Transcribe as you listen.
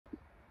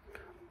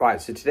Right,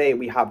 so today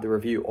we have the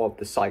review of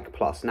the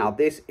Cycplus. Now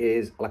this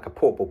is like a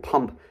portable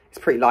pump. It's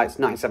pretty light, it's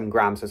 97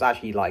 grams, so it's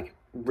actually like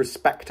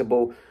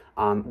respectable.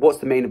 What's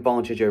the main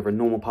advantage over a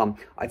normal pump?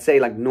 I'd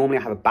say like normally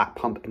I have a back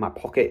pump in my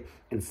pocket.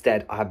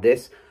 Instead I have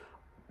this.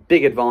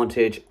 Big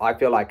advantage, I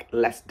feel like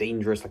less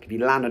dangerous. Like if you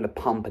land on a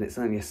pump and it's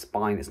on your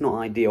spine, it's not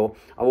ideal.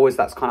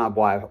 That's kind of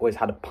why I've always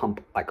had a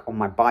pump like on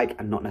my bike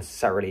and not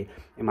necessarily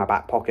in my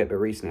back pocket. But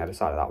recently I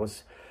decided that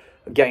was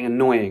getting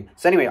annoying.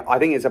 So anyway, I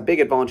think it's a big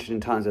advantage in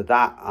terms of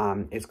that.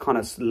 It's kind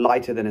of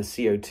lighter than a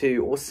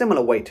CO2 or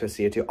similar weight to a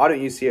CO2. I don't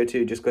use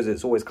CO2 just because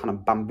it's always kind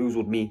of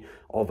bamboozled me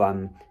of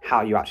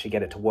how you actually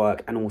get it to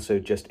work, and also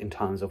just in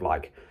terms of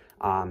like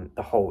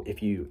the whole,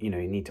 if you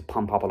need to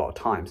pump up a lot of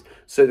times.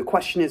 So the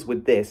question is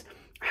with this,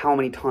 how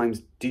many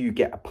times do you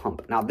get a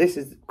pump? Now this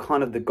is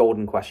kind of the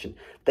golden question.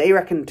 They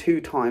reckon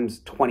 2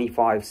 times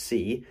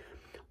 25C.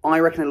 I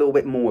reckon a little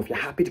bit more. If you're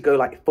happy to go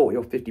like 40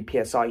 or 50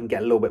 PSI, you can get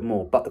a little bit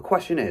more. But the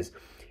question is,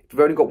 if you've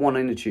only got one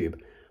inner tube,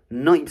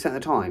 90% of the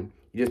time,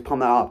 you just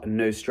pump that up and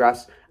no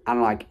stress.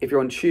 And like, if you're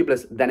on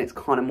tubeless, then it's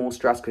kind of more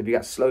stress because if you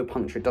get slow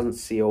puncture, it doesn't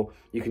seal.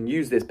 You can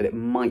use this, but it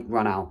might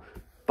run out.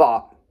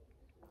 But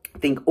I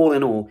think all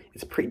in all,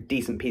 it's a pretty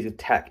decent piece of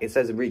tech. It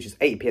says it reaches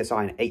 80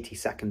 PSI in 80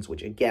 seconds,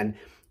 which again,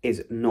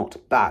 is not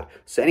bad.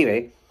 So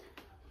anyway,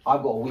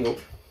 I've got a wheel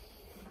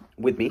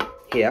with me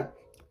here.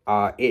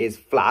 It is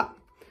flat.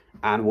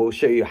 And we'll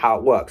show you how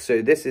it works.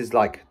 So this is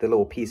like the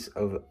little piece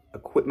of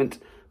equipment.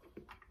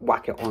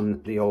 Whack it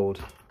on the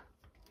old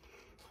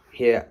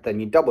here. Then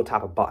you double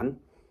tap a button.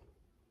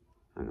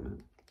 Hang on a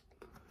minute.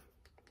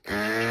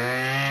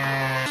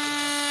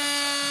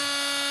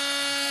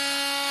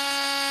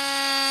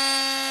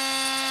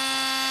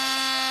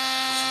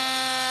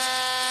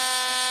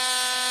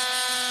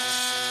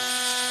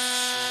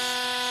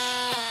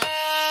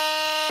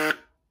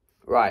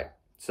 Right,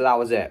 so that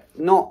was it.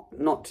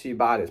 Not too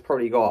bad. It's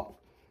probably got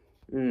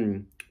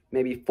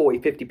maybe 40,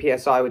 50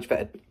 PSI, which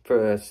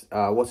for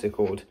what's it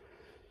called?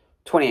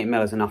 28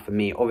 mil is enough for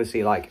me.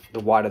 Obviously, like the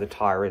wider the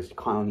tire is, you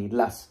kind of need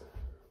less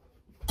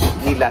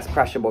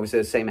pressure, but obviously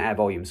the same air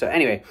volume. So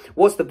anyway,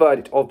 what's the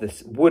verdict of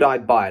this? Would I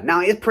buy it?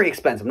 Now, it's pretty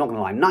expensive, I'm not gonna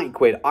lie. 90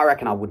 quid, I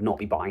reckon I would not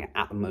be buying it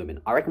at the moment.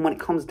 I reckon when it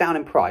comes down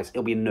in price,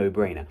 it'll be a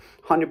no-brainer.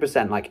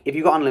 100%, like if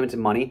you got unlimited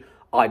money,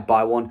 I'd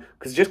buy one,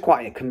 because it's just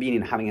quite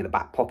convenient having it in the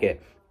back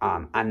pocket.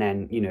 And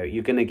then,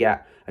 you're going to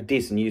get a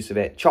decent use of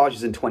it.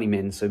 Charges in 20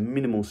 min, so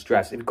minimal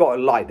stress. If you've got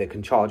a light that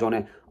can charge on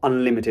it,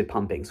 unlimited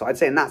pumping. So I'd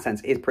say in that sense,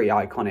 it's pretty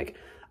iconic.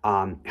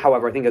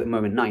 However, I think at the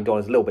moment, $90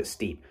 is a little bit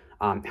steep.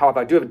 However,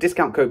 I do have a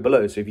discount code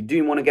below. So if you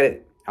do want to get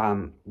it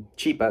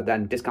cheaper,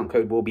 then discount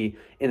code will be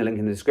in the link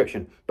in the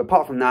description. But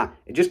apart from that,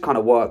 it just kind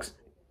of works.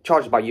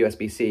 Charges by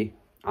USB-C.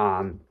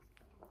 And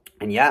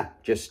yeah,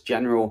 just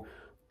general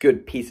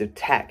good piece of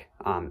tech.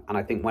 And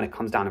I think when it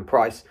comes down in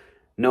price,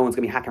 no one's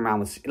going to be hacking around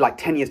with, like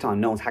 10 years time,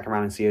 no one's hacking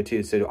around in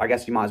CO2. So I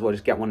guess you might as well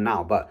just get one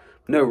now. But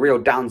no real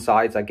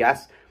downsides, I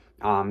guess,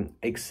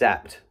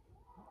 except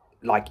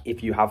like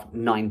if you have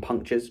 9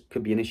 punctures,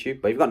 could be an issue.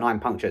 But if you've got 9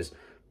 punctures,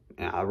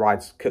 the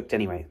ride's cooked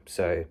anyway.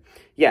 So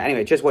yeah,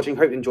 anyway, just watching.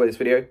 Hope you enjoyed this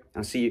video.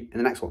 I'll see you in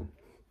the next one.